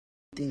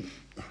think?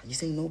 You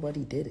saying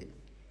nobody did it?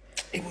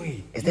 Hey,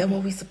 wait. Is that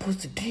what we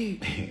supposed to do?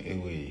 Hey,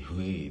 wait.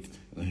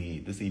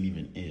 This ain't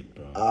even it,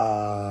 bro.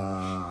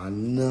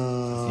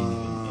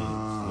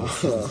 No.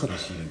 This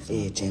ain't even it.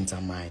 Hey, gents,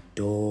 I'm my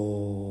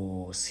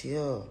dos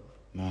here.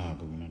 Nah,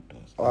 but we're not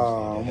dos.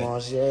 Oh,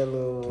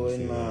 Marcelo,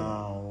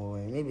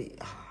 no. Maybe.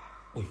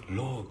 Wait,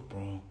 look,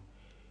 bro.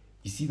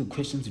 You see the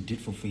questions you did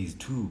for phase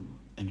 2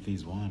 and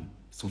phase 1.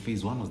 So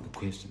phase 1 was the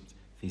questions.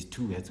 Phase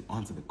 2, we had to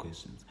answer the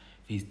questions.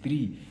 Phase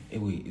 3, hey,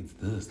 wait, it's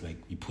this. Like,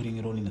 you're putting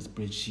it all in a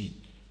spreadsheet.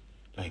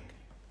 Like,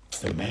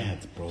 the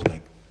maths, bro.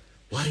 Like,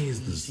 what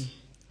is this?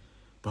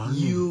 Bro, I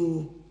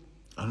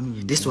don't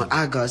even This what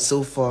I got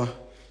so far.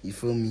 You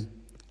feel me?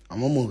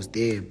 I'm almost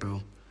there,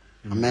 bro.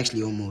 I'm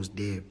actually almost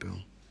there, bro.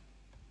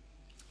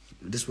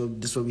 This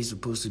what we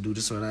supposed to do.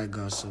 This what I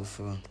got so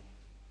far.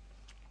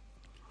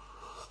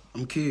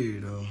 I'm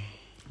curious, though.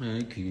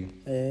 Okay.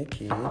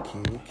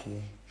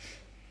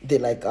 They're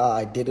like,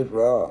 I did it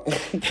wrong.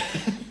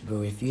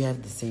 Bro, if you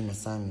have the same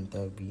assignment, that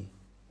would be...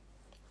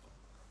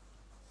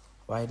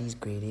 Why are these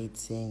grade 8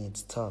 saying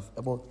it's tough?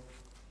 About...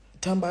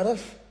 Talking about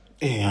us?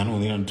 Hey, I know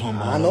they ain't talking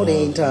about us. I know they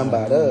ain't talking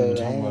about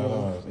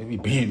us. They be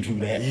been through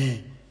that.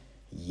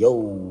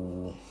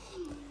 Yo.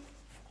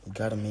 You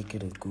gotta make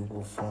it a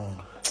Google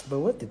form. But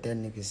what did that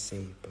nigga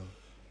say, bro?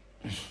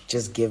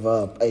 Just give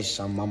up.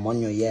 I'm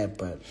on your yet,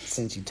 but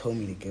since you told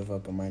me to give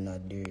up, I might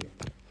not do it.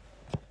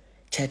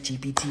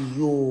 ChatGPT,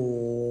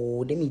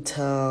 yo, let me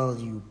tell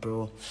you,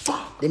 bro.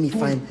 Let me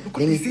find.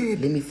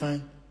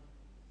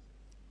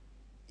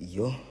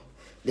 Yo,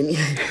 let me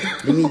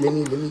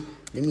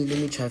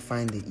try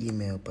find the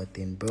email. But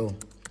then, bro,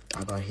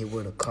 I got hit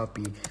with a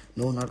copy.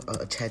 No, not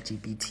a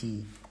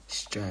ChatGPT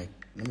strike.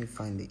 Let me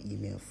find the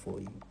email for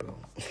you, bro.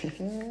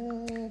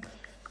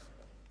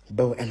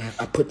 Bro, and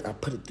I put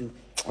it through.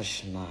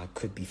 Nah, I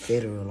could be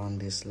federal on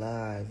this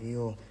live,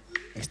 yo.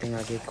 Next thing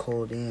I get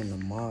called in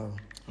tomorrow.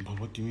 But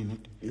what do you mean?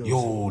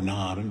 Yo,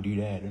 nah, don't do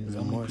that.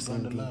 Don't more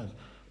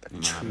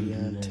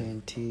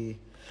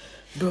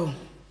Bro,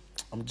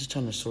 I'm just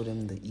trying to show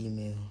them the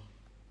email.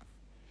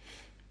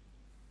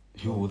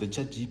 Yo, the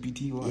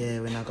ChatGPT one?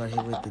 Yeah, when I got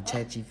hit with the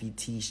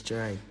ChatGPT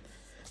strike.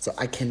 So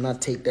I cannot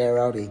take that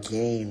route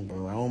again,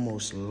 bro. I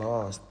almost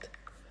lost.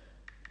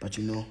 But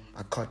you know,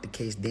 I caught the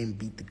case, then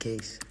beat the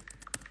case.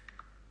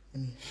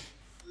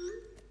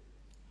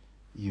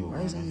 Yo,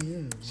 why isn't he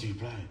here? She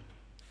replied.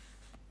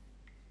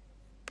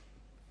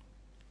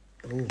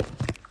 Oh.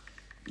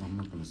 I'm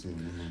not gonna say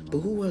the name. But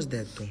who was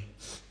that though?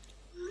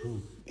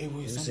 Who? Hey,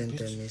 wait, who sent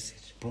that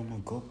message? Bro, my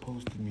girl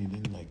posted me,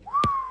 then they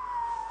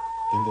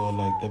were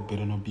like, that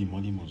better not be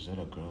Molly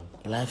Mozilla, girl.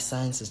 Life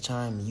sciences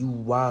time. You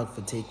wild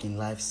for taking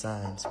life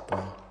science,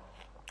 bro.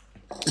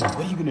 What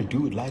are you gonna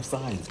do with life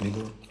science,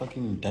 nigga?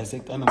 Fucking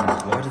dissect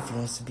animals, bro. What if he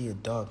wants to be a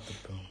doctor,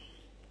 bro?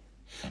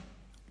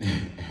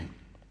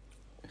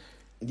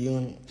 You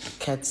and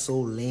cat so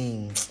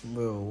lame,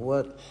 bro.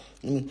 What?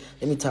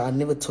 Let me tell you, I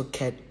never took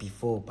cat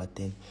before, but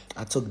then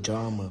I took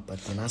drama,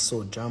 but then I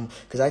saw drama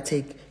because I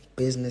take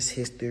business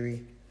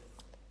history,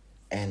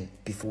 and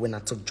before when I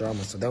took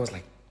drama, so that was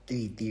like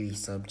 3 theory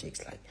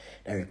subjects like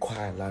that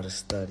require a lot of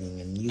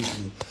studying, and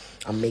usually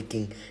I'm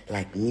making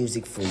like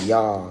music for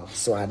y'all,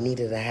 so I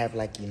needed to have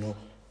like, you know,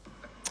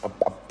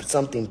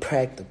 something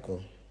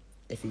practical,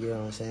 if you get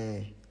what I'm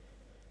saying.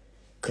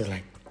 Cause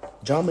like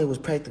drama was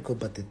practical,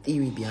 but the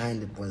theory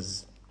behind it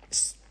was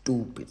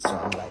stupid. So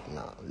I'm like,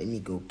 nah, let me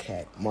go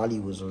cat. Molly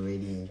was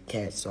already in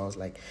cat, so I was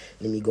like,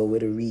 let me go where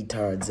the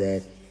retards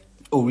at.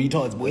 Oh,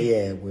 retards, boy.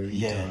 Yeah, we're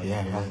retards.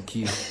 Yeah,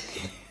 cute.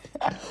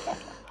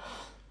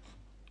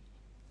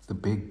 The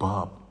Big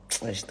Bob.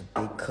 That's the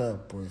big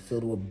cup, bro,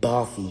 filled with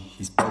Boffy.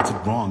 He spelled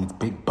it wrong. It's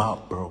Big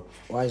Bob, bro.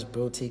 Why is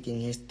bro taking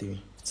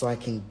history? So I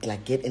can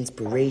like get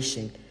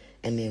inspiration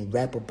and then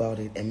rap about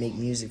it and make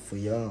music for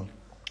y'all.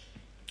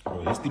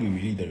 Bro, history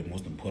really the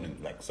most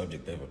important like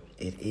subject ever.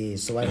 It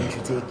is. So why don't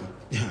you take it?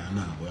 Yeah,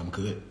 nah, boy, I'm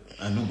good.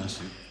 I know my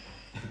shit.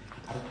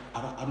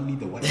 I don't need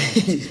the white man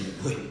to teach me,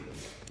 boy.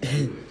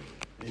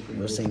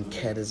 You're saying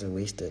cat is a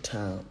waste of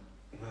time.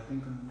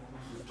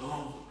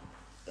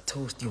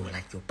 Toast, you were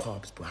like your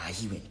pops, boy.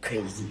 He went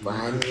crazy, boy.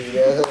 I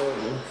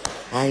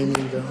ain't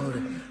need to hold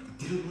it.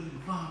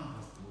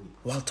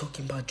 While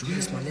talking about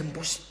Julius, my little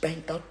boy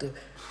spanked out the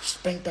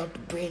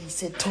bread. He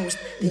said toast,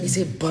 then he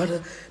said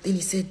butter, then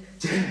he said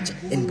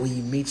and boy,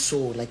 he made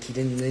sure like he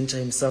didn't enjoy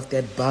himself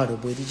that butter,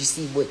 boy. Did you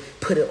see boy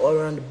put it all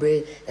around the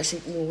bread? That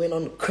shit even went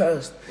on the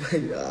crust.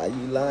 Ah,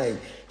 you lying.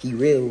 He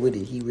real with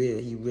it. He real.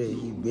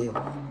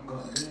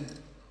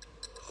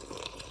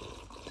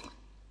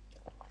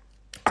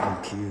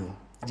 Thank you.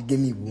 You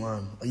give me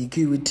one. Are you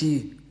cool with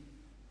tea?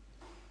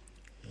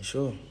 You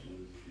sure?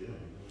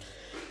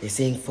 They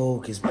saying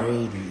focus,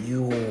 Brady.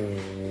 Yo.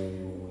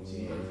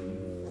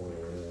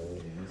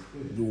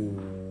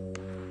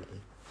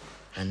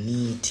 I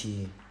need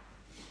tea.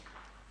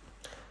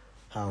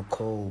 How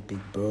cold, big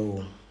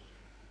bro?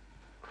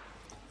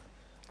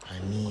 I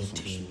need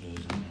tea.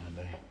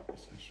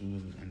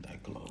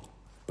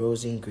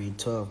 Bro's in grade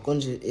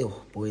 12. Ew,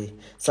 boy.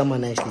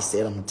 Someone actually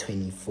said I'm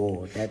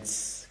 24.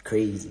 That's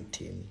crazy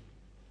to me.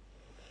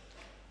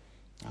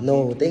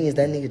 No, the thing is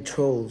that nigga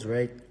trolls,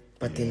 right?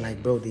 But then,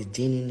 like, bro, they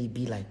genuinely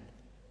be like,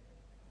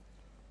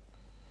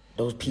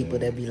 those people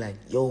that be like,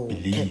 yo,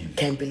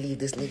 can't believe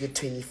this nigga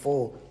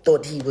 24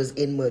 thought he was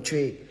in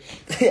Madrid.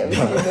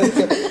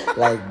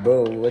 Like,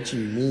 bro, what you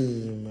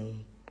mean,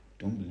 man?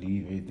 Don't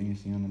believe everything you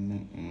see on the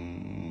net.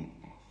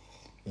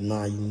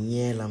 Nah, you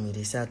yell at me.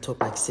 They say I talk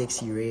like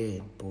sexy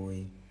red,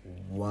 boy.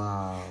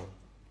 Wow.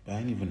 I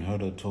ain't even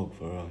heard her talk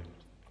for real.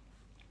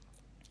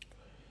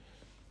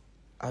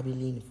 I be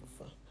leaning for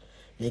fun.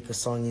 Make a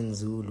song in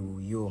Zulu,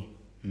 yo.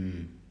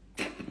 I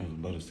was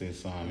about to say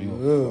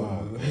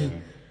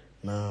something.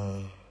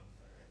 Nah.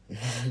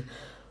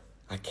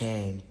 I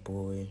can't,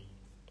 boy.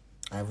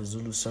 I have a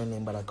Zulu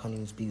surname, but I can't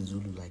even speak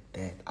Zulu like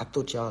that. I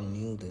thought y'all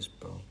knew this,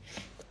 bro.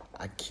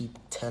 I keep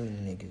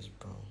telling niggas,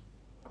 bro.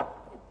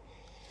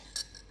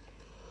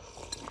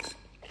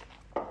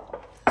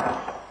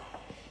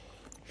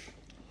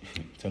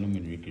 Tell him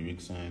when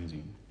Rick signs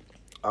you.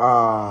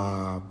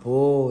 Ah,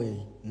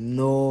 boy.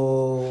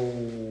 No.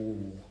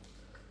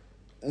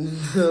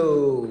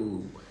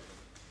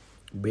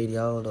 Brady,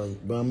 how old are you?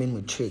 Bro, I'm in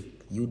matric.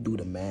 You do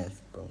the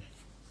math, bro.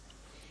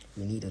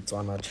 We need a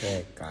on our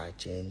track, guy,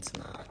 gents.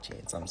 Nah,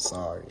 gents, I'm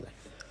sorry. Like,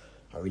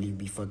 I really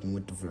be fucking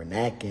with the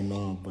vernacular and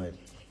all, but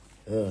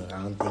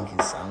I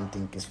don't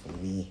think it's for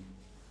me.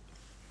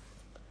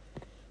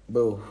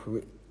 Bro,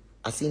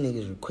 I see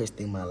niggas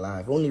requesting my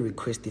live. Only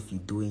request if you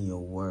doing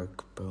your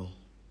work, bro.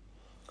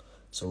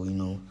 So, you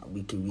know,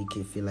 we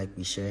can feel like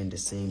we sharing the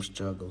same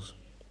struggles.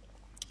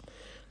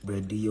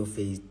 Bro, do your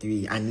phase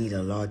 3. I need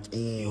a lock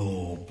in.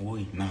 Yo,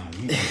 boy, nah.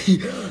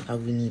 I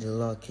really need a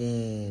lock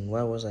in.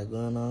 Why was I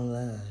going on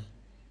live?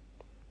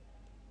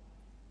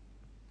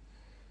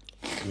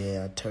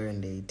 Yeah, I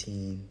turned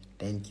 18.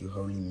 Thank you,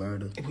 holy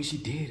murder. Hey, but she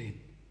did it.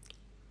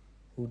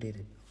 Who did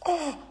it?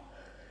 Oh!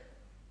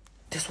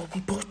 That's what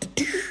we supposed to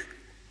do.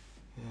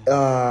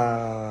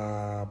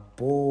 Ah,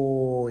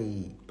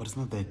 boy. But it's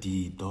not that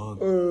deep, dog.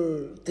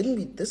 Didn't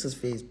we? This is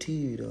phase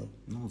 2, though.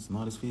 No, it's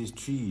not. It's phase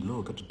 3.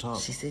 Look at the top.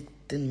 She said,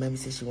 didn't Mammy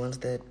say she wants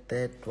that,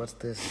 what's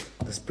this?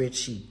 The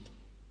spreadsheet.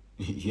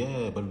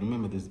 Yeah, but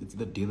remember this. It's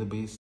the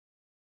database.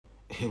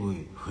 Hey,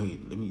 wait.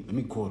 Let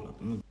me call her.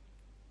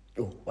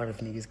 Oh, what if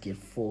niggas get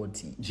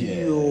 40?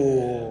 Yeah.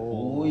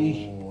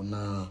 Yo,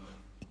 nah.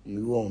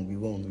 We won't.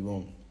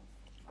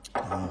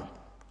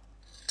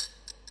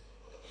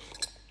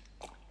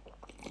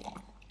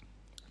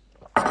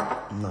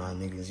 Nah,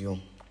 niggas, yo.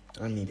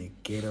 I need to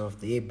get off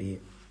the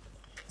bit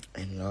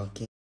and lock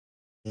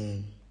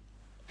in.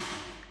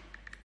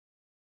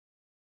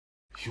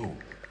 Yo.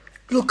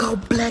 Look how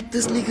black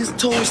this nigga's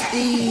toast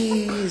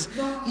is.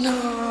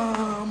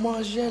 Nah,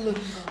 Margella,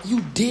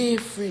 you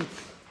different.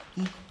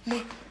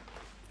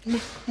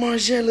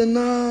 Margella,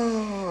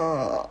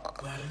 nah.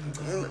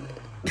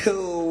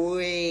 No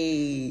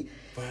way.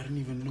 But I didn't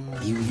even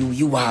know.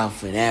 You out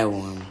for that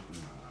one.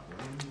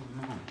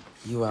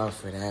 You out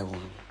for that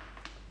one.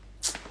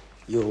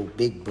 Yo,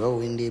 big bro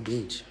in there,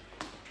 bitch.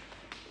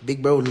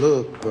 Big bro,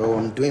 look, bro,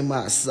 I'm doing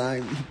my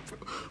assignment.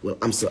 Well,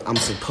 I'm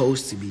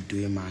supposed to be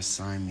doing my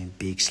assignment,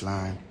 big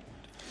slime.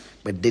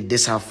 But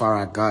this how far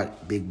I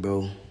got, big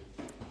bro.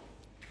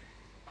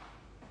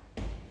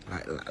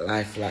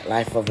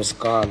 Life of a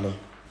scholar.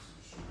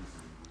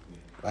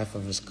 Life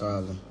of a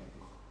scholar.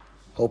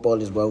 Hope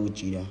all is well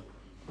with you, though.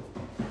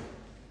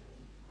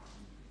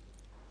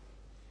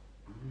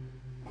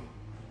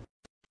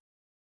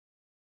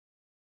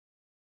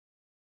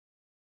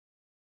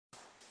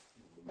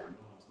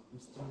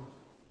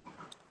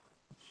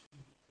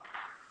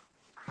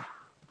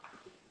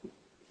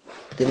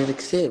 Did it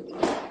accept?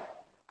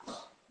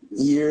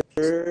 Yeah.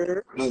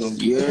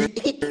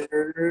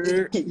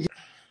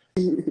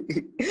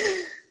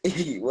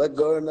 What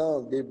going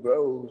on, big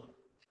bro?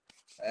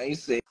 I ain't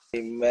say,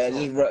 man,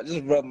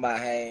 just rub my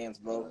hands,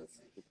 bro.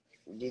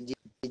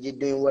 You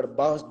doing what a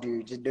boss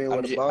do? Just doing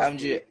what a boss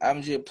do.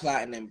 I'm just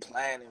plotting and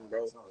planning,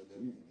 bro.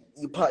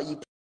 You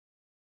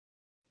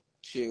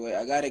Shit, wait,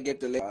 I gotta get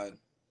the list.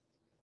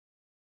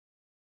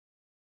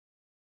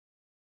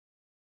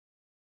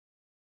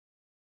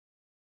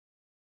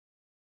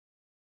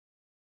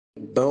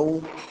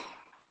 bro.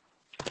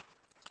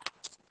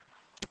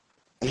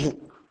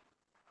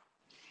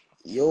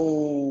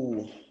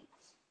 Yo,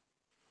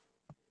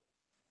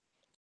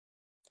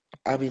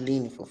 I been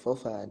leaning for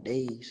 4-5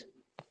 days.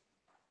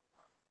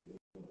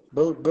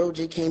 Bro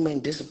just came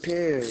and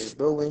disappeared.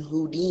 Bro went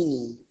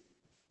Houdini.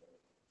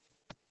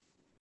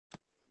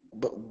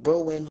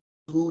 Bro went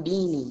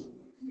Houdini.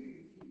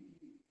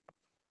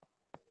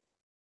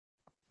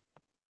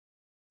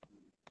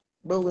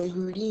 Bro went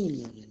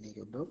Houdini on the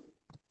nigga, bro.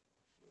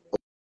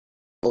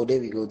 Oh,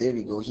 there we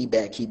go. He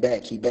back. He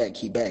back,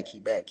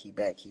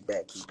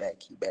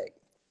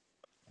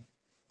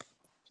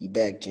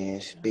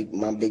 Jens.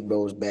 My big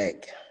bro's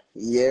back.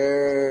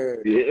 Yeah.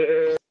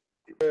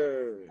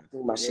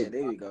 My shit.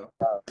 There we go.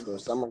 Bro,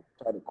 someone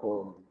try to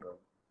call me, bro.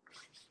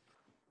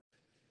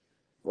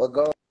 What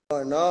going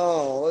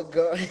on?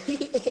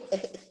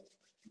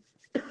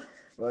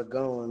 What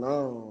going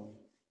on?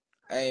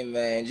 Hey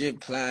man, just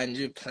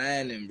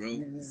planning, bro.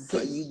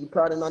 You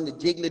plotting on the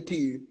jiggler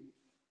too.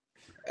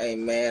 Hey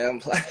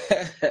man,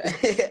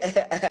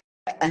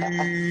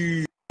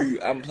 I'm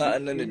I'm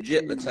plotting on the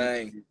jitler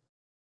thing.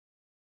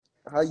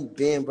 How you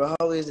been, bro?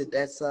 How is it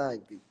that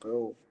side, big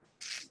bro?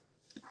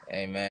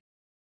 Hey man,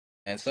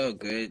 and so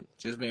good.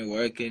 Just been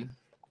working.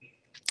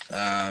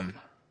 Let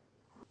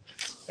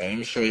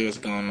me show you what's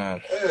going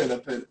on. Know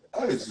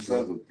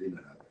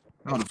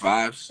the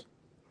vibes.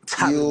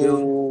 Top of the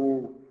building.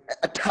 You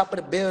top of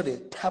the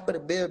building, top of the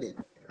building,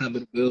 Top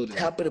of the building.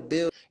 top of the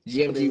building.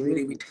 GMG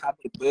really be top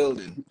of the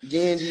building.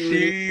 GNG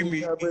See really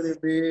me. top of the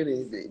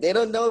building. They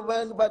don't know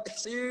about the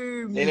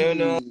see me. They don't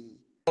know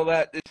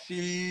about the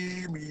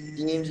see me.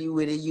 GNG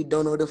with it, you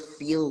don't know the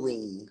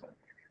feeling.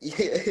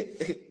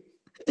 They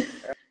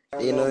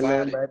don't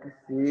know about the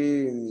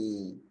see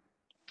me.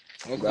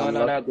 What's Bro, going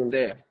on out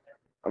there?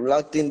 I'm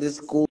locked in this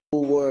school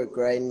work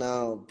right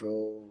now,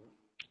 bro.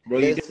 Bro,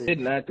 you did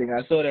nothing.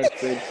 I saw that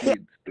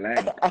spreadsheet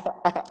blank.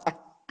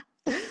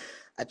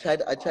 I tried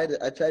to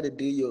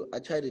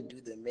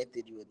do the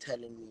method you were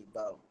telling me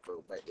about,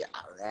 bro. But yeah,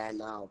 I ran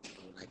out,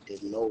 bro. Like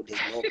there's no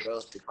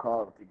girls to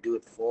call to do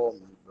it for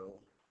me, bro.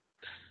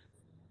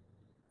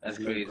 That's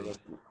crazy.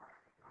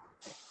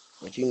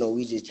 But you know,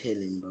 we just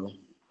chilling, bro.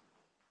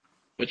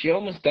 But you're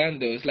almost done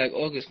though. It's like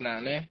August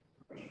now, man.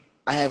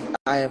 I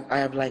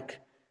have like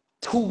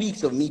 2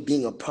 weeks of me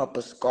being a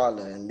proper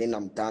scholar, and then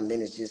I'm done.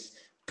 Then it's just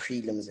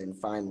prelims and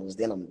finals.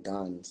 Then I'm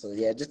done. So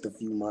yeah, just a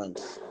few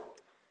months.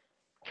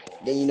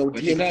 Then you know,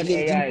 but you can't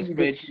AI a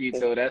spreadsheet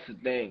though. That's the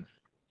thing.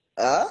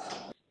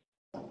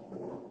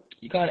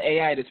 You can't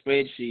AI the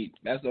spreadsheet.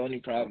 That's the only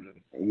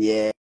problem.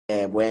 Yeah,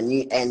 when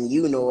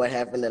you know what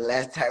happened the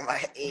last time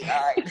I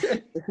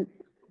AI'd.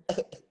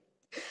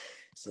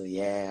 So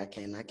yeah, I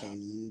can't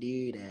even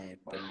do that,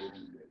 bro.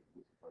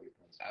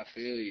 I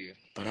feel you.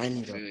 But I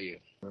need to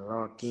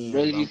lock in.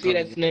 Bro, did you see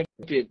that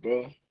snippet,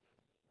 bro?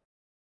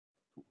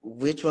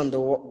 Which one? The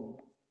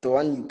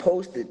one you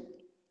posted?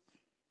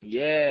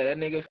 Yeah, that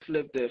nigga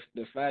flipped the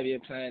 5-year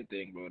plan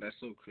thing, bro. That's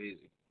so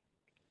crazy.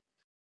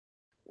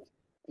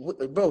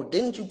 Bro,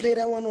 didn't you play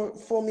that one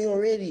for me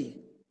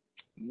already?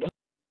 No.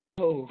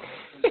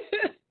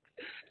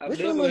 I've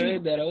never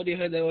heard that. I only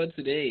heard that one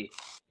today.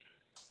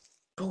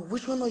 Bro,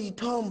 which one are you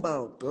talking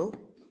about, bro?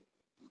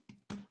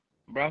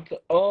 Bro,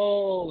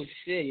 oh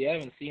shit, you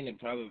haven't seen it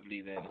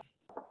probably then.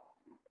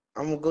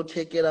 I'm gonna go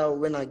check it out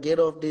when I get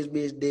off this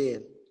bitch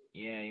dead.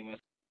 Yeah, you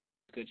must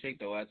go check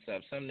the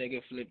WhatsApp. Some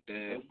nigga flipped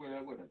the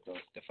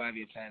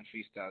 5-year plan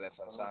freestyle that's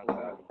on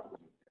SoundCloud.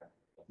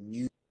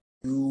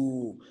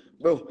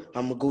 Bro,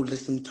 I'm gonna go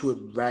listen to it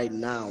right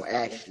now,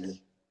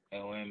 actually.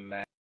 And we're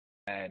mad,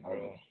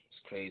 bro.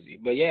 It's crazy.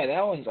 But yeah,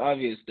 that one's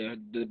obvious.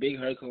 The Big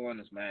Herco one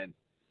is mad.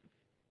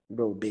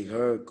 Bro, Big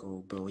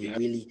Herco, bro. He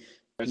really.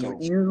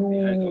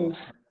 You.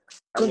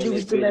 Country,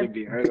 we still have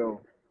Big Herco.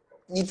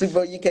 You too,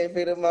 bro. You can't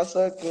fit in my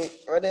circle.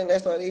 Right then,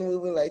 that's why they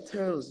moving like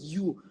turtles.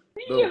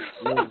 Bro.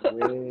 No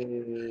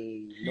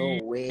way. No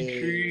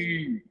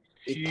way.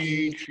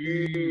 It's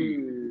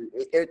true.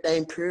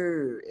 Everything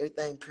pure.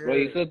 Everything pure. Bro,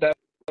 you said that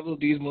Double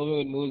D's moving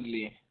with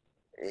Mosley.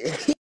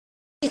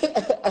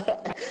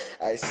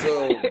 I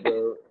saw,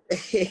 bro.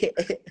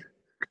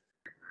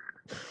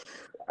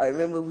 I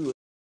remember we were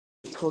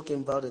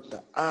talking about it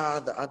the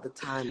other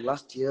time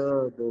last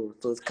year, though.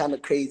 So it's kind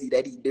of crazy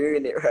that he's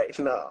doing it right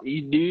now.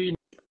 He's doing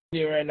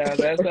it right now.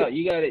 That's how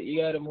you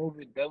gotta move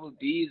with Double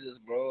D's,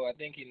 bro. I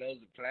think he knows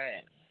the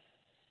plan.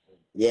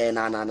 Yeah,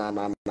 nah.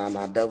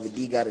 Double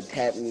D gotta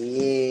tap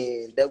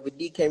me in. Double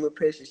D came with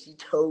pressure. She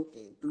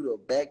choking through the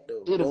back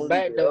door. Don't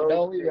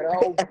leave it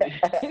open.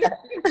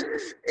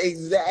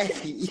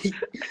 Exactly.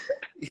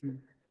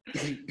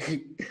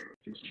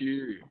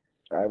 Sure.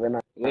 All right, when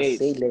I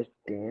say less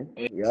than,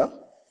 yeah.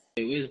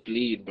 Hey, where's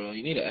Bleed, bro?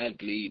 You need to add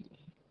Bleed.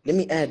 Let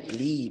me add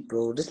Bleed,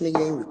 bro. This nigga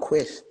ain't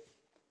request.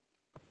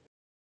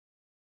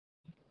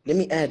 Let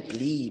me add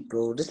Bleed,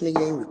 bro. This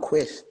nigga ain't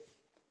request.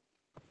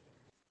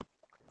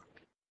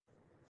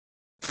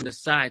 The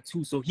side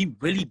too, so he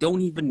really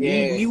don't even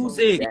need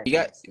music.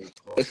 Exactly.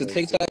 It's a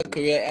TikTok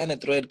career and a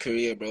Thread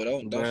career, bro.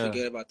 Don't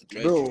forget about the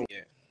Thread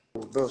career.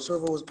 Bro,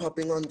 Servo was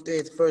popping on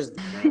Threads first.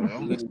 Bro,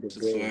 don't listen to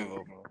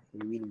Servo, bro.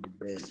 He's really the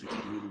best. He's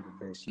really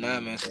the best. Nah,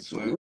 man,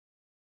 Servo.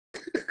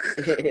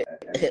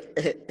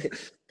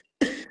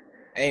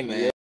 Hey,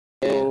 man.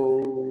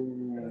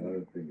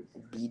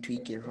 Be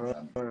tweaking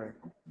hard.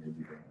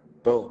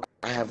 Bro,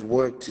 I have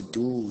work to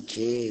do,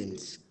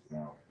 James.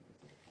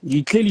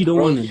 You clearly don't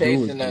want to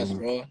do it, us,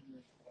 bro.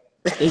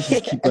 They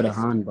just keep it a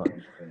hand, but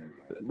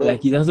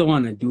like he doesn't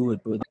want to do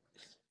it, bro. It's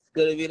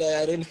gonna be like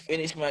I didn't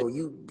finish my.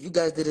 You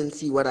guys didn't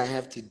see what I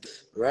have to do,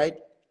 right?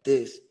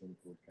 This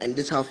and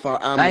this how far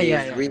I'm really.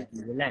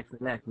 Relax.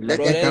 Bro,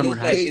 that looks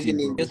like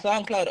your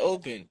SoundCloud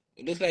open.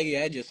 It looks like you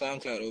had your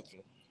SoundCloud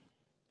open.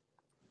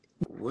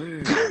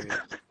 Word.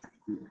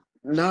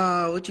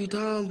 Nah, what you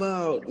talking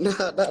about?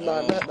 Nah.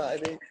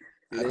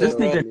 I This thought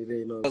Ross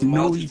nigga was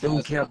know he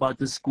don't care multitasking. about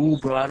the school,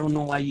 bro. I don't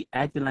know why he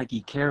acting like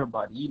he care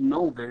about it. He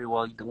know very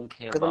well he don't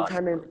care Because I'm about it,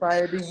 trying to bro.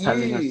 inspire the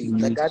Telling us he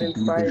youth. I needs got to to do this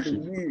inspire the shit.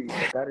 youth.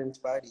 I got to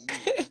inspire the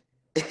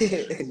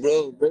youth.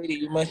 Bro, Brady,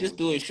 you must just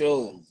do a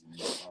show.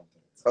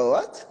 Oh,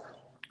 what?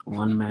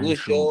 One Do man a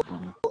show, show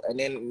bro. and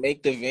then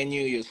make the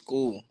venue your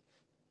school.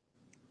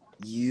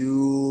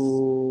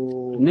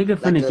 You Nigga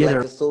finna get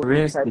like a social type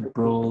arrested, of thing.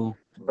 bro.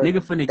 But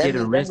Nigga finna get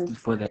arrested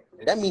for that.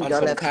 that means On y'all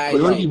some have to Kai They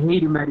pull already up. shit.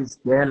 hate him at his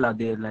jail out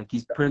there, like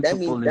his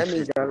principal and That shit.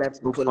 means y'all have to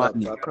So pull up.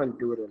 funny. I can't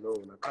do it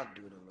alone. I can't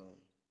do it alone.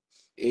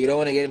 You don't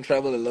want to get in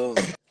trouble alone.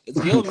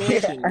 It's your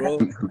mission, bro.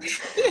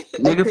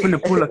 Nigga finna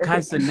pull a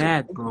Kaisa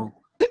Nad, bro.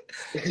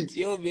 It's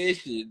your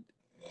mission.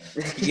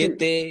 You get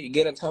there, you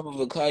get on top of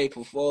a car, you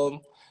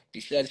perform,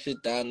 you shut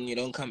shit down, and you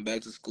don't come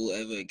back to school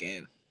ever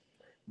again.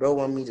 Bro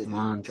want me to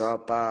Once.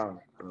 drop out,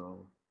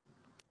 bro.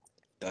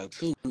 Dog,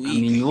 2 I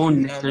mean, you weeks. won't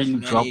You know how much necessarily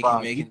money you drop can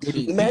out. make You in 2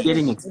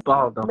 getting weeks.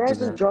 expelled after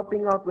Imagine that.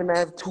 dropping out when I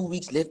have 2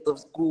 weeks left of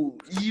school.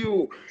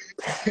 You.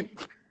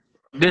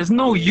 There's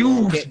no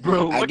use, Okay,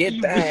 bro. I What do get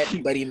you that,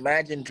 mean? but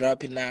imagine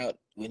dropping out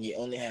when you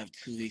only have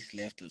 2 weeks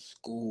left of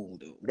school,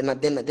 though. Then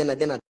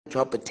I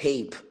drop a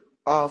tape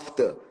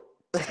after.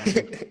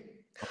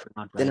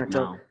 Not then I right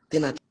drop now.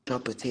 then I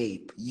drop a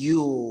tape.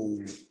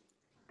 You.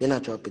 Then I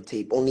drop a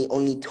tape.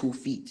 Only 2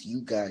 feet.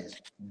 You guys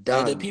The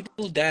done. people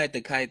who died at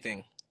the kite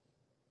thing.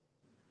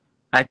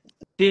 I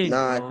think,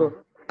 Nah, bro.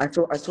 I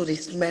saw they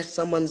smashed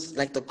someone's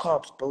like the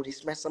cops, bro. They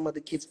smashed some other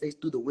kid's face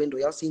through the window.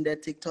 Y'all seen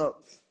that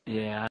TikTok?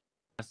 Yeah,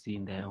 I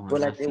seen that Bro,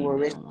 one. I like they were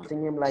seen that one.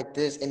 arresting him like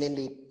this, and then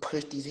they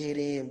pushed his head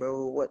in,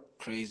 bro. What?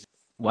 Crazy.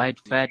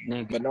 White fat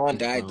niggas, But no one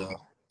died, bro.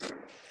 though.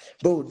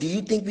 Bro, do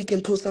you think we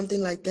can pull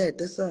something like that?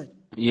 That's right.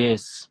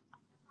 Yes.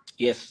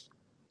 Yes,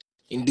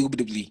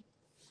 indubitably.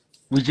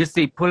 We just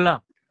say pull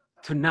up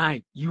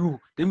tonight.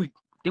 Then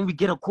we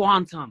get a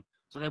quantum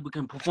so that we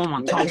can perform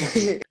on top of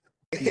it.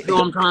 You feel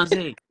what I'm trying to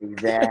say?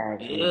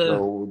 Exactly, Yeah.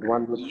 bro. The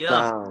one with Yeah.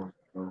 sound,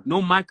 bro.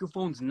 No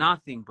microphones,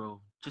 nothing,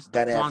 bro. Just the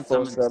Gotta have quantum 4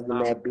 and the subs in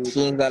sound. that As bitch.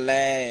 soon as I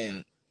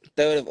land,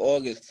 3rd of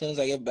August, as soon as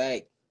I get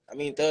back. I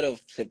mean, 3rd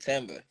of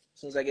September, as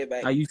soon as I get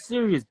back. Are you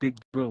serious, big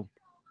bro?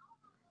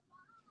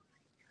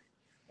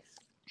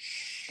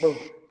 Bro,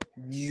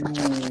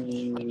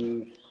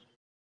 you.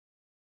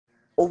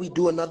 Or we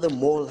do another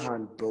mole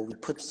hunt, bro. We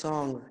put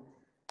songs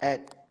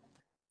at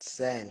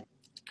Santon.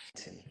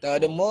 Now,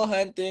 the mall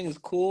hunt thing is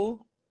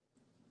cool,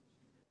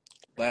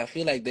 but I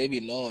feel like they be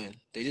knowing.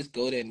 They just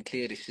go there and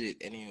clear the shit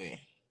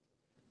anyway.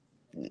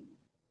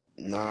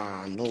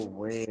 Nah, no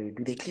way.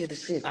 Do they clear the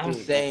shit, I'm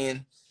bro?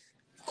 saying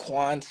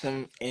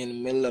quantum in the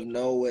middle of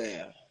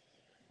nowhere.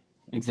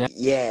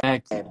 Yeah.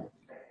 Exactly.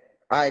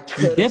 Alright,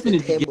 We 3rd of definitely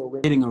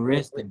September getting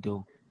arrested,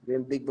 though.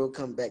 when Big Bro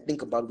come back.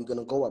 Think about it, we're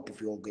gonna go up if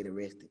we don't get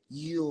arrested.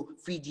 You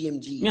free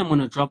GMG. Me,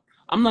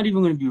 I'm not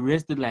even gonna be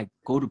arrested, like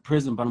go to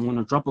prison, but I'm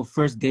gonna drop a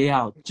first day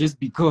out just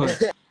because.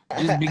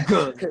 Just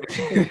because.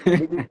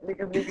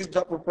 niggas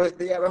drop a first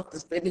day out after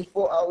spending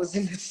 4 hours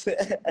in the cell.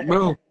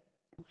 Bro,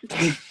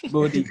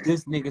 they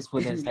diss niggas for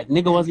that. It's like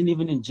nigga wasn't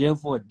even in jail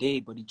for a day,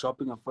 but he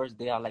dropping a first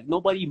day out. Like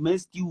nobody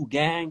missed you,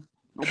 gang.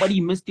 Nobody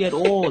missed you at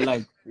all.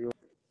 Like,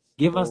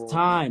 give us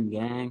time,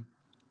 gang.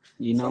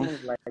 You know?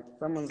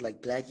 Someone's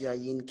like Blxckie, are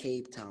you in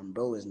Cape Town?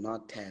 Bro is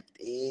not tapped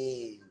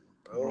in.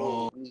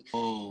 Bro.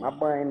 My Bro,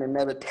 boy in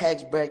another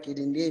tax bracket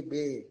in there,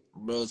 big.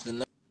 it's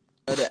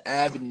another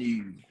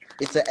avenue.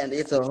 It's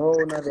a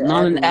whole nother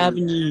Not an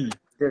avenue. avenue.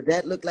 Does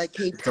that look like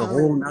Cape It's a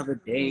whole Town?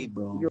 nother day,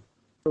 bro.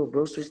 Yo,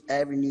 bro switched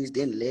avenues,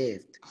 then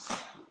left.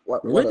 Bro,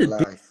 What where a did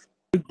life.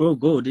 big bro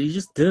go? Did he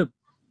just dip?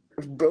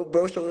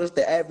 Bro showed us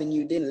the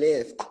avenue, then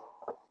left.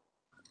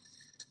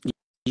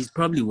 He's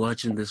probably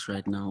watching this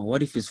right now.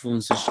 What if his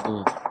phone switched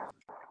off?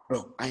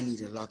 Bro, I need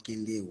to lock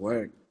in their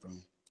work, bro.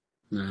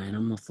 Nah, I'm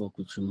gonna fuck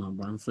with you, man,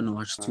 bro. I'm finna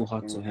watch Too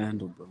Hot to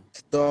Handle, bro.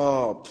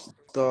 Stop.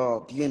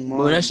 You and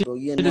Bro, that Marley, shit bro.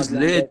 You and is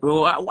Marley on lit, that.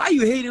 bro. Why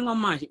you hating on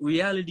my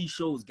reality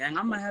shows, gang?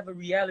 I'm gonna have a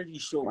reality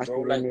show, My bro.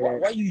 shit Like, ended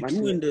why at you my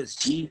doing shit this,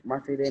 G? my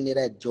shit ended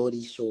at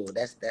Geordie Shore.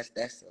 That's the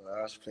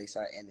last place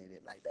I ended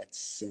it. Like that's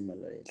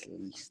similar at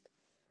least.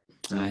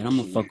 Alright, I'm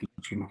gonna fuck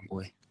with you, my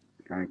boy.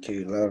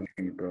 Okay, love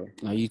you, bro.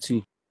 You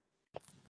too.